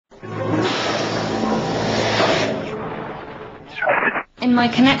in my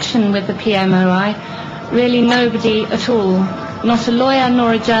connection with the PMOI, really nobody at all, not a lawyer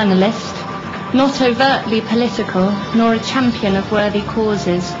nor a journalist, not overtly political, nor a champion of worthy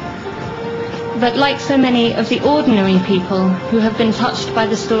causes. But like so many of the ordinary people who have been touched by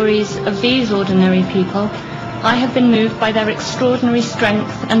the stories of these ordinary people, I have been moved by their extraordinary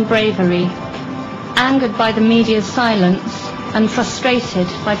strength and bravery, angered by the media's silence, and frustrated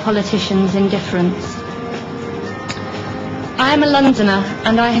by politicians' indifference. I am a Londoner,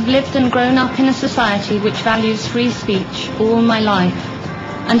 and I have lived and grown up in a society which values free speech all my life,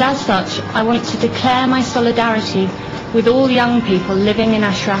 and as such I want to declare my solidarity with all young people living in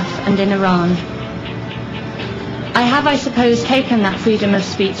Ashraf and in Iran. I have, I suppose, taken that freedom of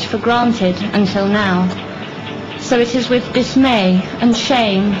speech for granted until now, so it is with dismay and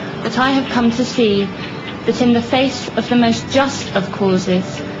shame that I have come to see that in the face of the most just of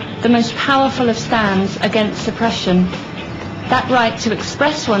causes, the most powerful of stands against suppression, that right to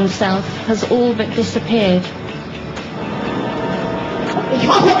express oneself has all but disappeared. Ich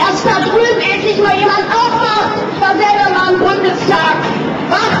hoffe, dass da drüben endlich mal jemand aufwacht. Ich war selber mal im Bundestag.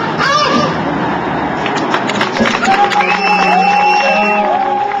 Wacht auf!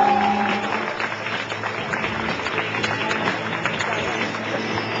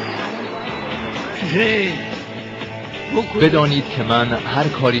 بدانید که من هر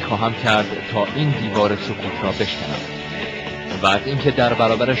کاری خواهم کرد تا این دیوار سکوت را بشکنم و از اینکه در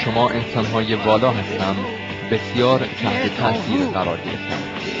برابر شما انسان‌های والا هستم بسیار تحت تاثیر قرار گرفتم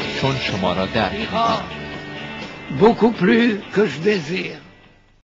چون شما را درک می‌کنم. Beaucoup plus que je désire.